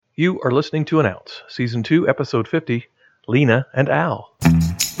You are listening to An Ounce, Season 2, Episode 50, Lena and Al.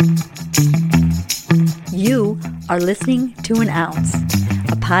 You are listening to An Ounce,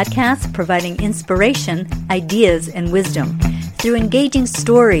 a podcast providing inspiration, ideas, and wisdom through engaging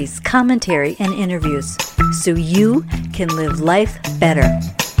stories, commentary, and interviews, so you can live life better.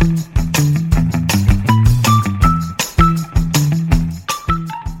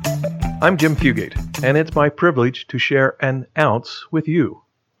 I'm Jim Fugate, and it's my privilege to share an ounce with you.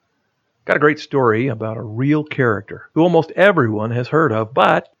 Got a great story about a real character who almost everyone has heard of,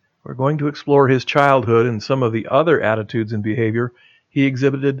 but we're going to explore his childhood and some of the other attitudes and behavior he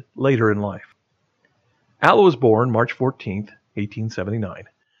exhibited later in life. Al was born March 14th, 1879.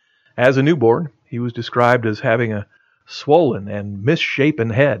 As a newborn, he was described as having a swollen and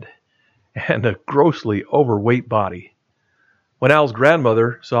misshapen head and a grossly overweight body. When Al's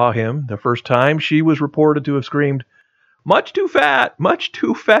grandmother saw him the first time, she was reported to have screamed, "Much too fat! Much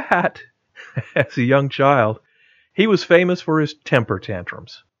too fat!" As a young child, he was famous for his temper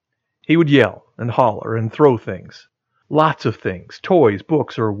tantrums. He would yell and holler and throw things. Lots of things, toys,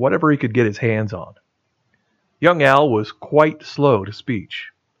 books, or whatever he could get his hands on. Young Al was quite slow to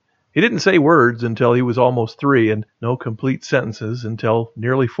speech. He didn't say words until he was almost 3, and no complete sentences until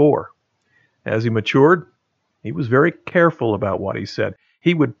nearly 4. As he matured, he was very careful about what he said.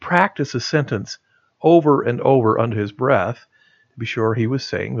 He would practice a sentence over and over under his breath to be sure he was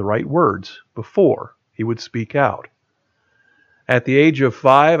saying the right words before he would speak out. At the age of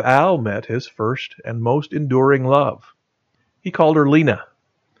 5, Al met his first and most enduring love. He called her Lena.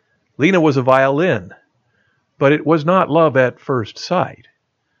 Lena was a violin, but it was not love at first sight.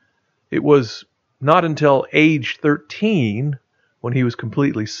 It was not until age 13 when he was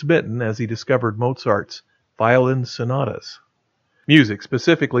completely smitten as he discovered Mozart's violin sonatas. Music,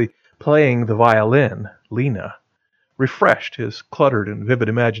 specifically playing the violin, Lena, refreshed his cluttered and vivid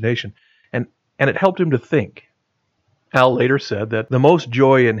imagination, and it helped him to think. Al later said that the most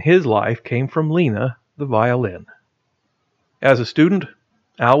joy in his life came from Lena, the violin. As a student,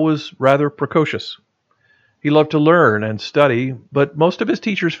 Al was rather precocious. He loved to learn and study, but most of his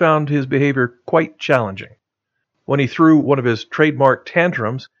teachers found his behavior quite challenging. When he threw one of his trademark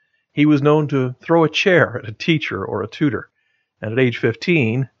tantrums, he was known to throw a chair at a teacher or a tutor, and at age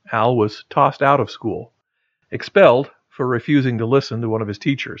 15, Al was tossed out of school, expelled for refusing to listen to one of his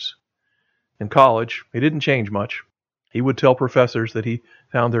teachers. In college, he didn't change much. He would tell professors that he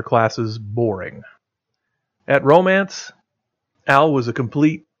found their classes boring. At romance, Al was a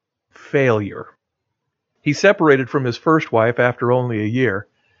complete failure. He separated from his first wife after only a year,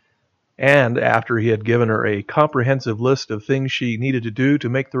 and after he had given her a comprehensive list of things she needed to do to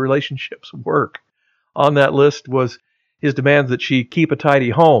make the relationships work. On that list was his demands that she keep a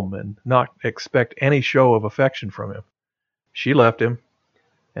tidy home and not expect any show of affection from him. She left him,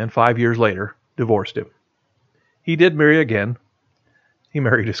 and 5 years later, divorced him. He did marry again. He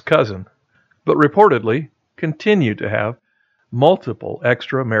married his cousin, but reportedly continued to have multiple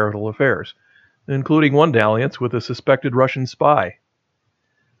extramarital affairs, including one dalliance with a suspected Russian spy.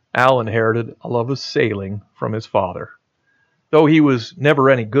 Al inherited a love of sailing from his father, though he was never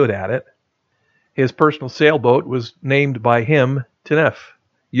any good at it. His personal sailboat was named by him Tenef,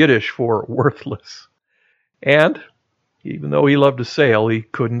 Yiddish for worthless. And even though he loved to sail, he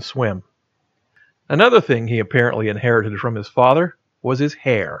couldn't swim. Another thing he apparently inherited from his father was his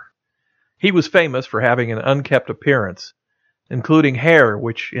hair. He was famous for having an unkempt appearance, including hair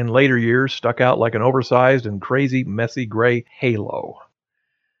which in later years stuck out like an oversized and crazy, messy gray halo.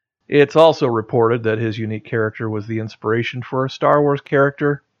 It's also reported that his unique character was the inspiration for a Star Wars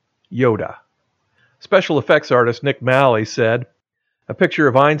character, Yoda. Special effects artist Nick Malley said, "A picture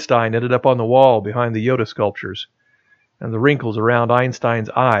of Einstein ended up on the wall behind the Yoda sculptures, and the wrinkles around Einstein's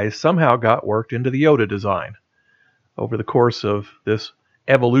eyes somehow got worked into the Yoda design. Over the course of this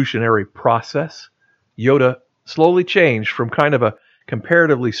evolutionary process, Yoda slowly changed from kind of a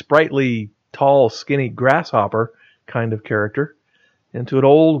comparatively sprightly, tall, skinny grasshopper kind of character into an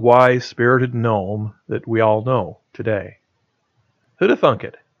old, wise, spirited gnome that we all know today." Who'd have thunk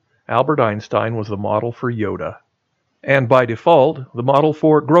it? Albert Einstein was the model for Yoda, and by default, the model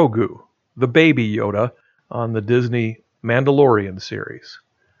for Grogu, the baby Yoda on the Disney Mandalorian series.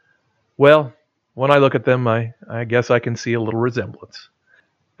 Well, when I look at them, I guess I can see a little resemblance.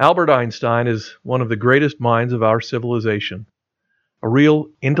 Albert Einstein is one of the greatest minds of our civilization, a real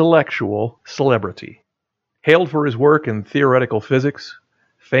intellectual celebrity. Hailed for his work in theoretical physics,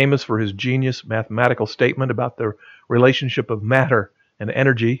 famous for his genius mathematical statement about the relationship of matter and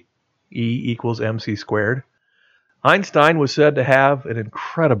energy, E equals mc squared, Einstein was said to have an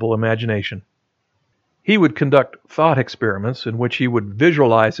incredible imagination. He would conduct thought experiments in which he would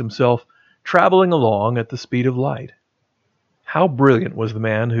visualize himself traveling along at the speed of light. How brilliant was the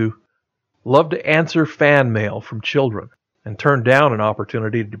man who loved to answer fan mail from children and turned down an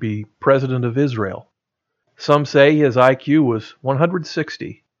opportunity to be president of Israel. Some say his IQ was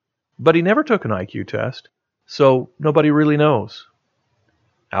 160, but he never took an IQ test, so nobody really knows.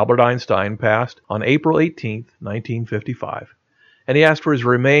 Albert Einstein passed on April 18, 1955, and he asked for his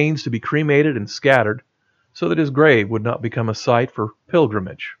remains to be cremated and scattered so that his grave would not become a site for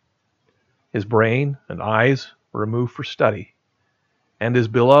pilgrimage. His brain and eyes were removed for study, and his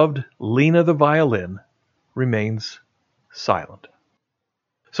beloved Lena the violin remains silent.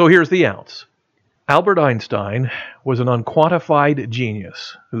 So here's the ounce. Albert Einstein was an unquantified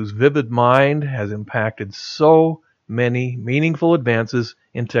genius whose vivid mind has impacted so many meaningful advances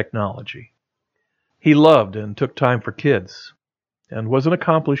in technology. He loved and took time for kids and was an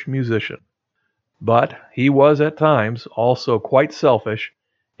accomplished musician. But he was at times also quite selfish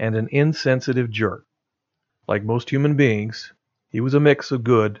and an insensitive jerk. Like most human beings, he was a mix of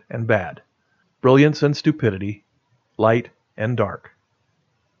good and bad, brilliance and stupidity, light and dark.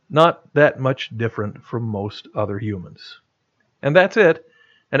 Not that much different from most other humans. And that's it,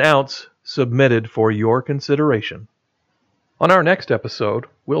 an ounce submitted for your consideration. On our next episode,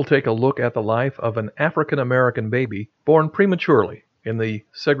 we'll take a look at the life of an African-American baby born prematurely in the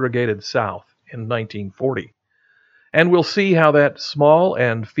segregated South in 1940. And we'll see how that small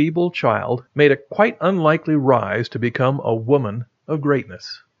and feeble child made a quite unlikely rise to become a woman of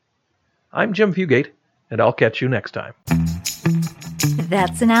greatness. I'm Jim Fugate, and I'll catch you next time.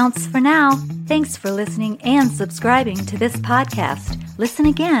 That's an ounce for now. Thanks for listening and subscribing to this podcast. Listen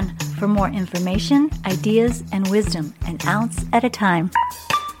again for more information, ideas, and wisdom, an ounce at a time.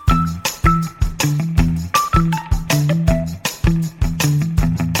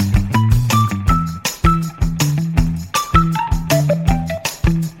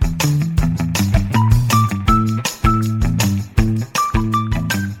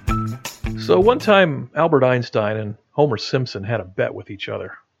 So one time, Albert Einstein and Homer Simpson had a bet with each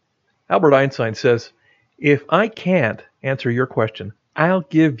other. Albert Einstein says, "If I can't answer your question, I'll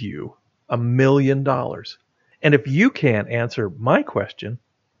give you $1 million. And if you can't answer my question,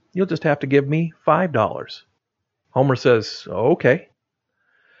 you'll just have to give me $5. Homer says, "Okay."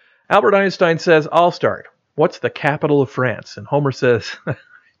 Albert Einstein says, "I'll start. What's the capital of France?" And Homer says,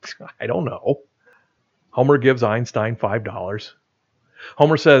 "I don't know." Homer gives Einstein $5.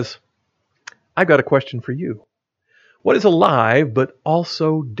 Homer says, "I've got a question for you. What is alive but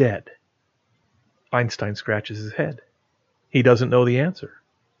also dead?" Einstein scratches his head. He doesn't know the answer.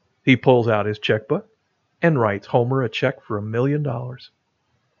 He pulls out his checkbook and writes Homer a check for $1 million.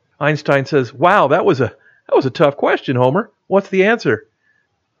 Einstein says, "Wow, that was a tough question, Homer. What's the answer?"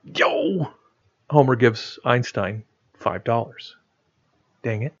 "Yo!" Homer gives Einstein $5.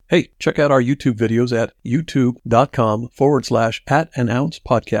 Dang it. Hey, check out our YouTube videos at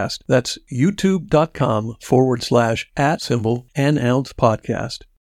youtube.com/@an-ounce-podcast. That's youtube.com/@an-ounce-podcast.